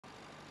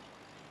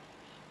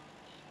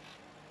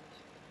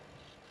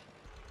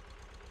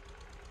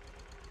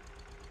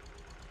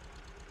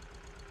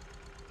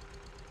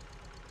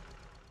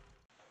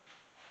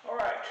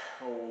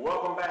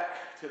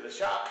to the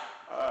shop.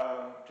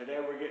 Today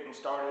we're getting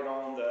started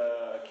on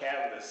the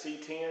cab of the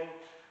C10.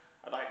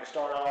 I'd like to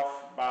start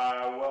off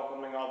by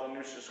welcoming all the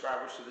new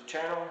subscribers to the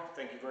channel.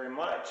 Thank you very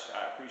much.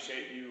 I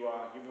appreciate you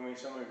giving me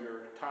some of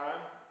your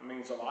time. It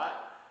means a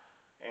lot.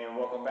 And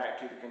welcome back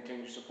to the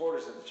continued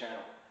supporters of the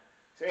channel.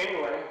 So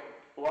anyway,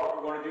 what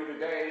we're going to do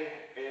today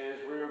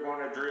is we're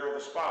going to drill the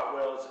spot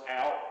welds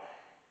out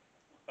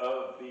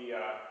of the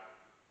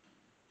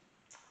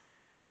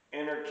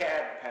inner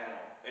cab panel.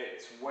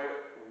 It's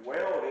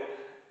welded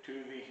to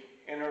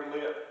the inner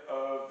lip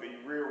of the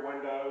rear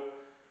window,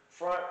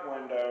 front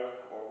window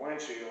or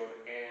windshield,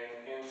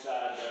 and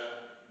inside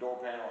the door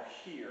panel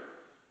here.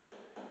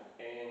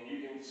 And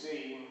you can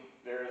see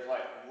there's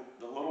like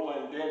the little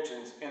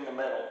indentions in the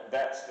metal.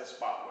 That's the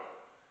spot weld.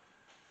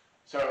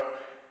 So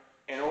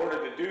in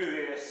order to do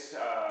this,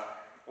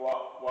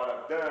 what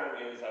I've done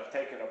is I've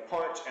taken a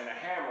punch and a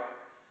hammer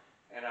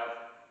and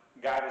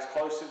I've got as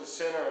close to the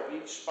center of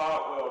each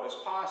spot weld as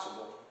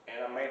possible,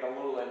 and I made a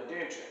little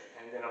indentation.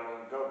 And then I'm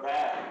going to go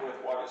back with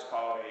what is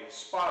called a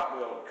spot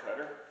weld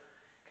cutter,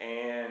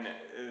 and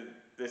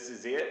this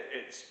is it.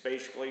 It's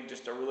basically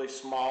just a really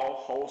small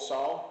hole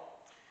saw,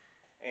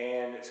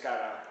 and it's got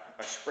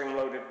a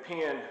spring-loaded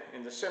pin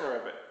in the center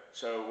of it.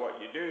 So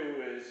what you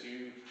do is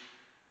you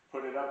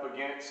put it up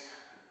against,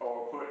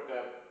 or put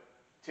the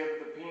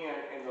tip of the pin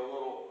in the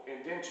little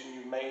indentation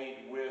you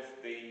made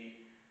with the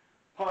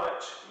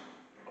punch.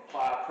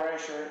 Apply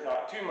pressure,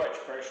 not too much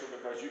pressure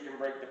because you can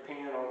break the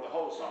pin on the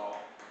hole saw,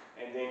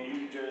 and then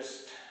you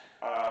just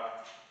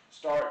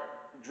start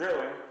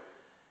drilling,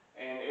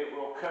 and it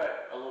will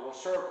cut a little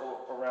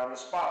circle around the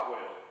spot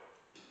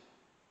weld.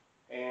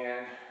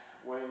 And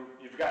when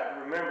you've got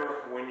to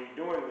remember, when you're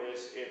doing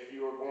this, if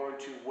you are going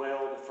to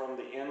weld from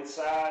the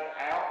inside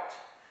out,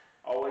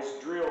 always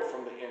drill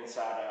from the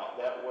inside out.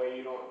 That way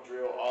you don't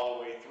drill all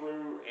the way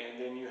through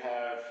and then you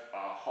have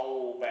a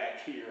hole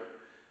back here.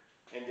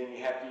 And then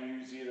you have to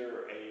use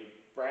either a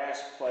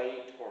brass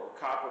plate or a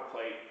copper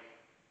plate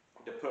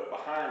to put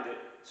behind it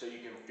so you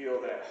can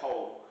fill that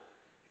hole.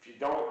 If you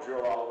don't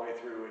drill all the way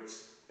through,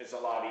 it's a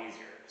lot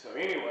easier. So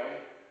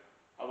anyway,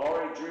 I've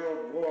already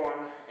drilled 1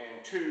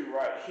 and 2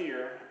 right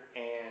here,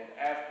 and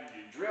after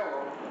you drill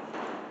them,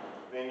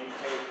 then you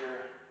take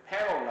your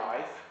panel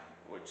knife,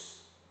 which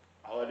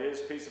all it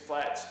is piece of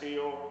flat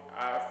steel.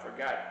 I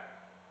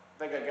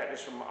think I got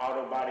this from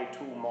Auto Body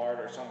Tool Mart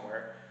or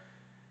somewhere.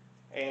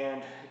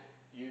 And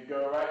you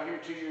go right here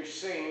to your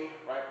seam,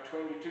 right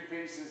between your 2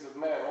 pieces of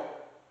metal,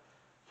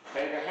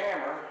 take a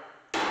hammer,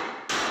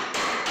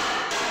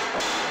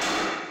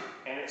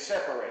 and it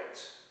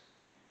separates.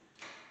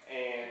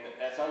 And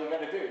that's all you got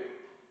to do.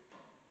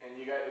 And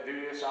you got to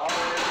do this all the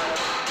way around.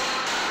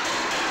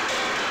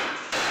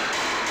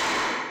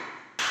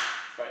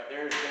 Right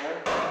there's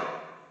done.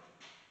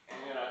 And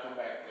then I come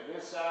back to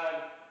this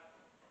side,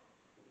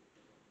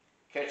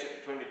 catch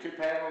it between the 2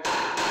 panels.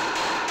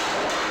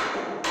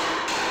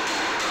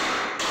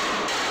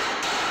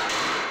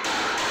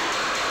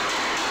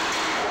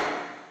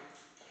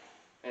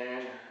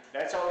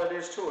 That's all it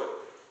is to it.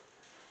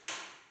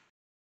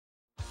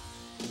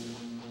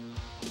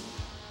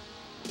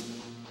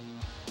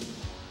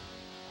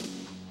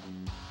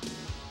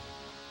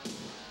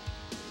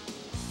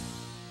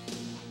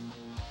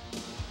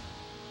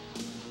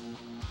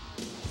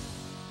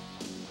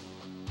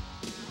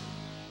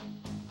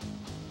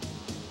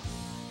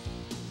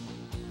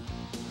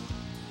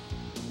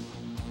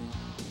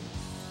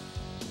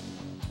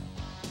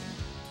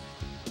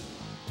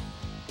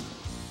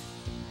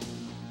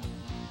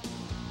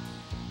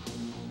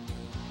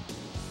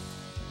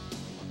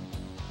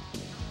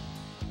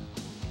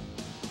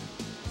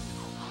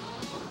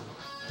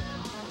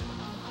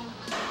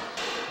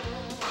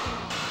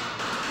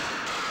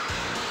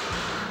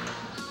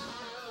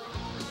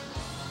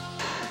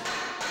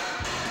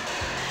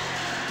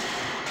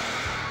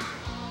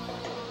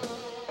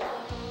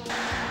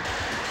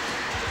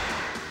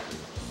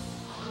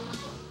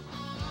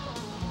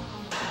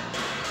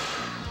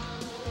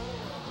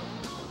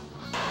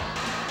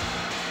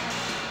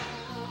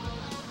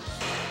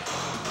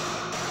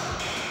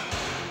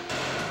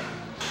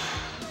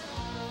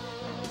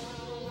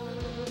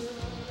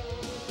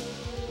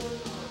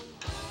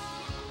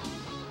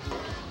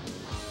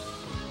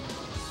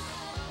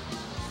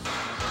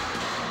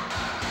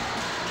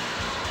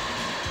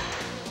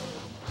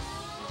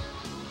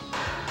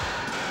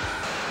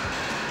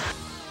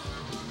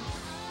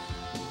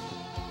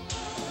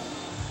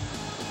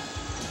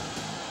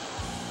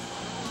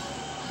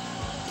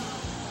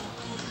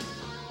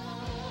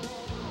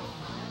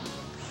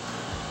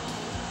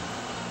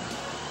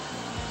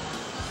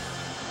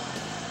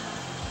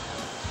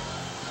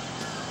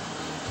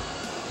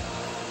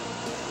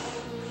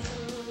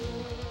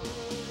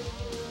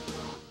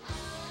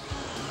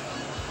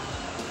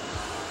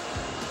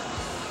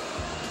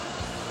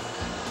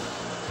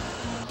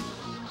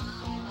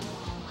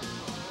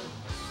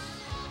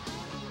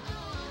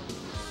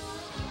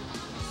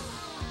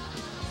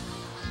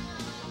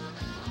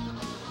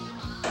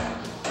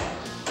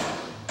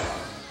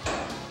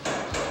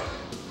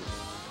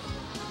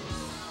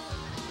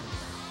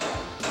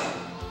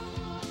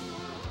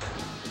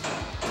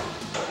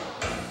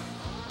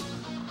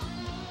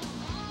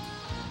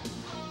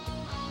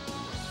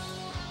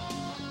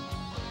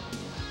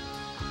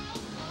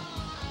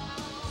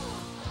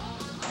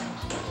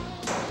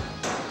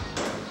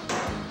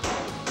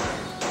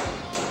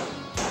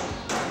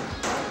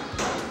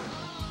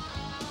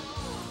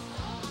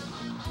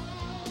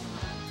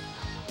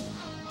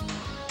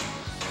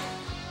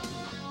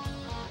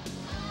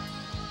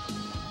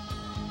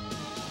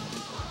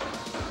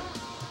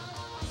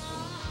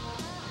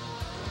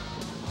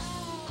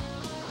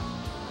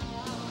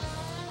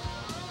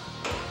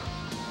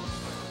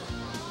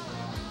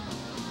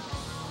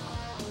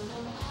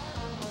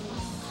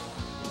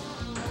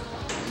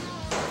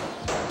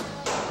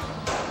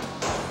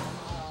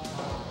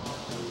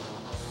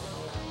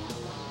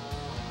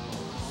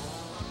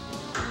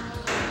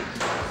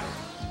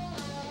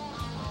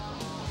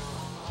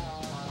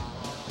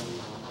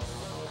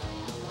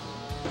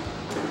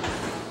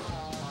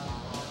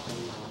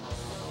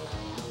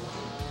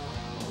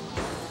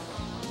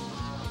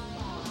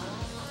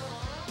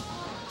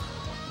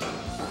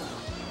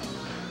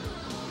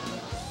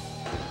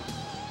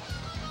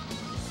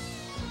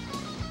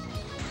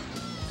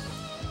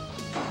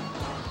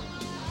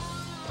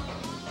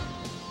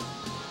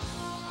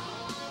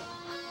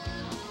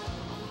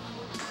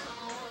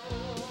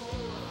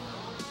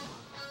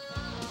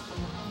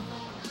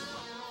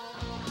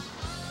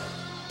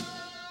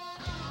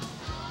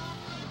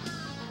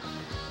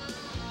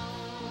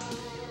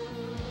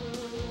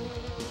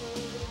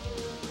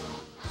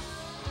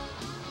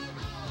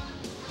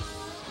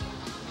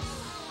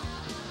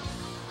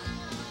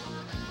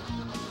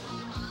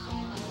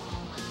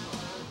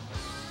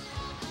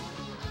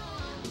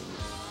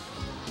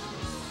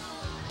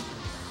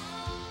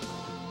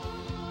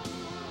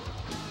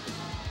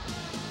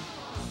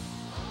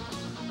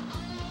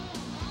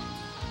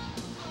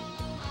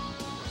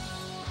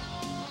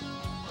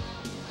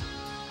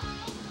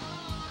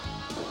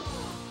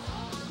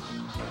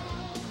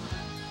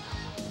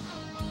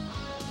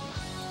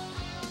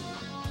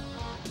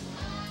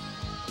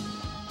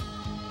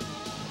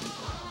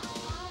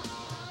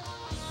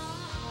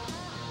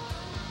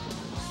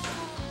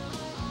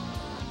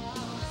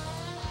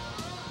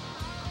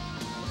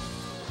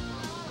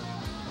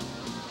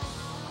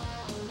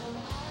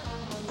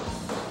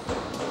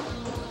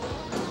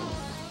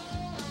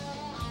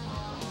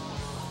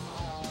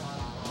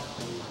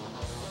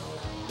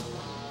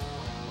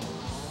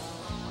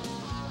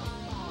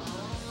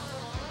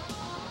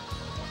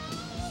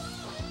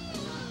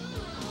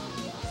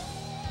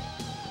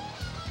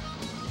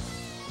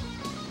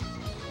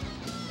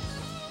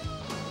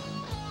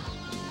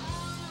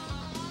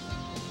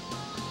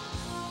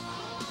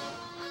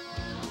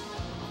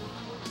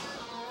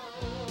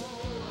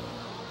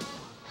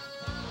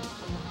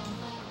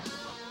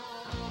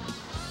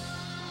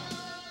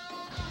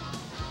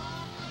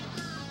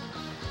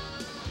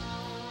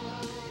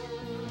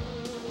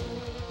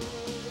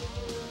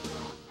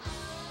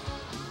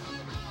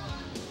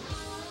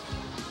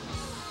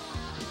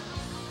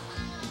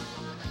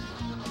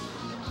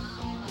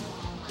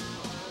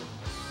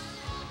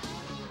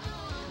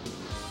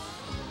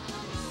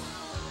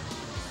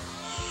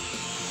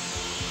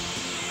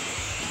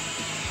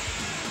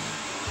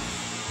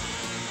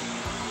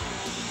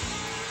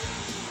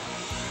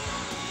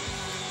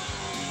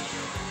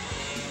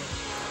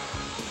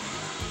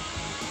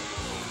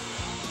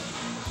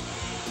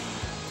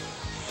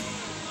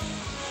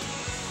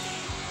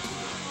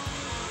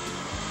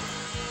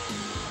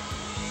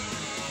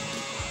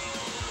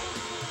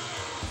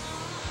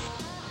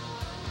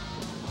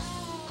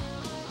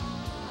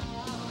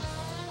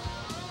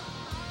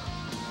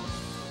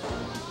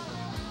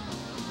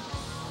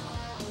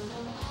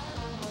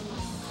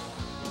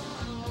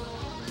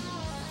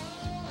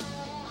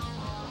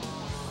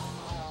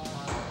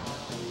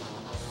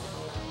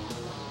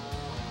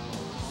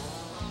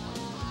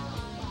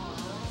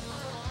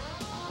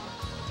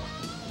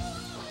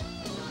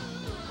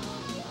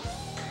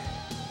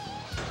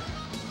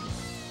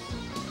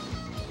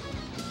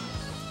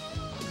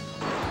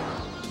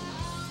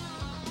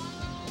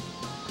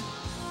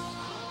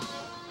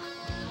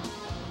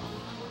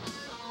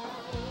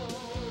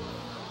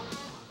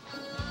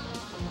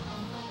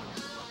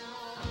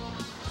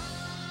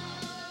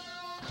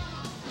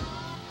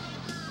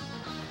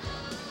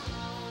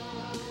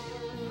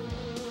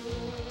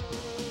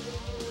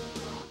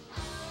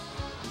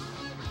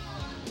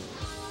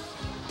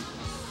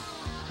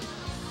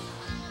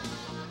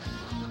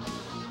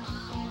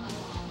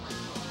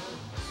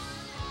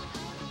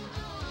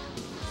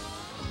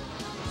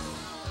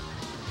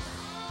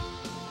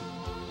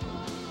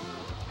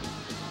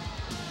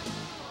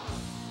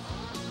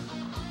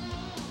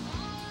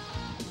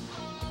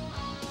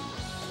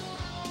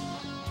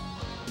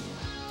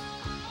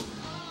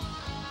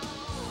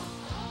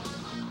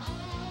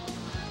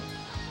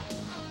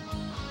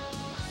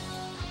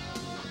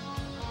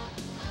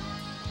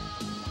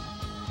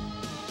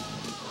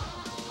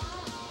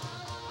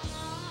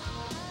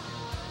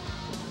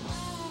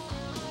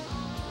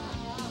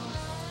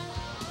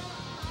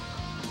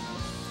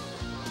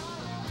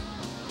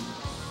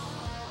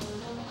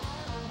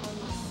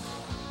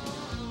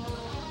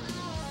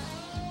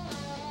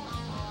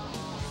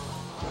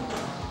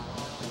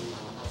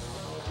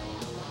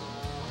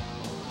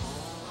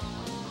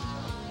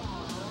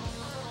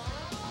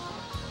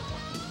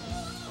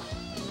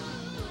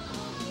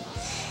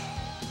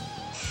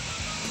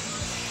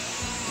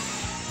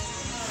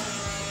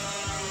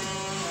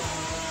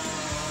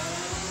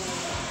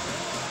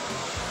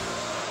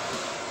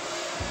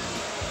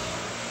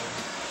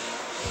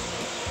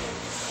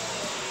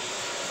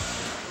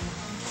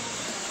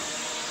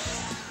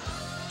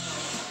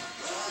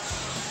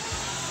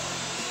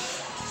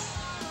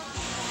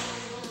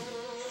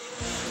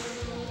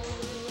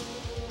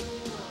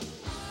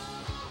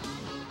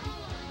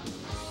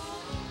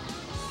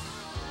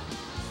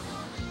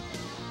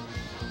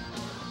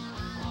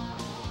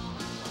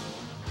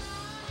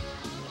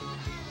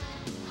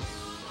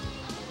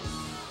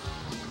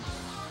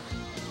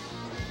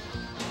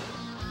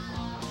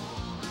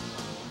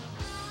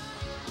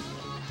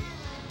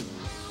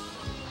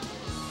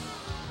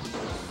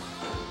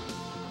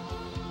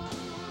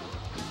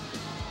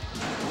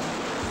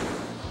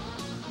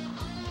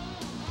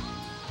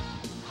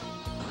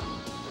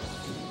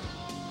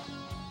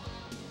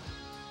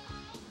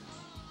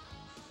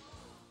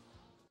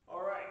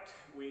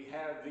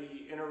 have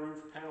the inner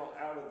roof panel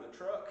out of the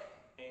truck,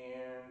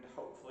 and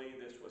hopefully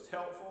this was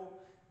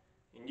helpful.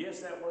 And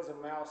yes, that was a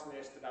mouse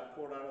nest that I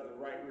pulled out of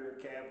the right rear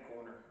cab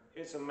corner.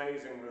 It's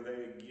amazing where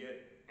they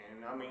get,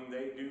 and I mean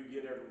they do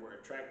get everywhere.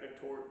 Tractor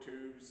torque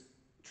tubes,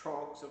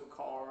 trunks of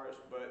cars,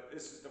 but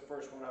this is the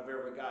first one I've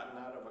ever gotten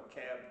out of a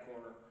cab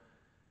corner,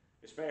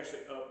 especially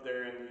up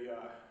there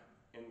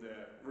in the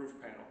roof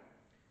panel.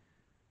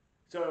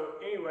 So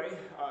anyway,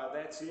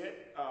 that's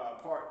it.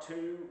 Part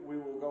 2, we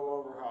will go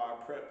over how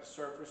I prep the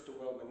surface to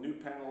weld the new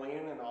panel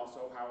in, and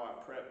also how I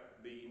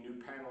prep the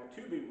new panel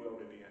to be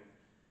welded in.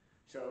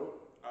 So,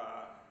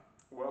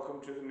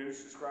 welcome to the new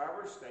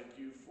subscribers. Thank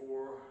you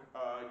for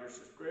your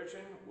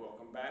subscription.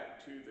 Welcome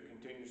back to the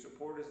continued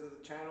supporters of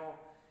the channel.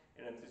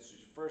 And if this is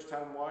your first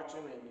time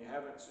watching and you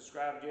haven't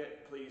subscribed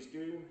yet, please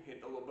do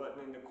hit the little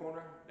button in the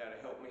corner. That'll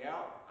help me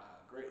out.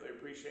 I greatly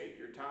appreciate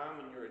your time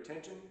and your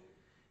attention.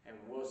 And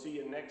we'll see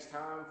you next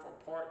time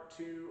for part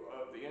 2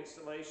 of the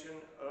installation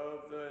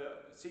of the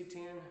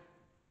C10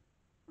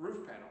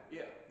 roof panel.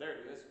 Yeah, there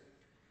it is.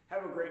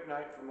 Have a great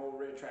night from Old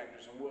Red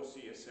Tractors, and we'll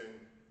see you soon.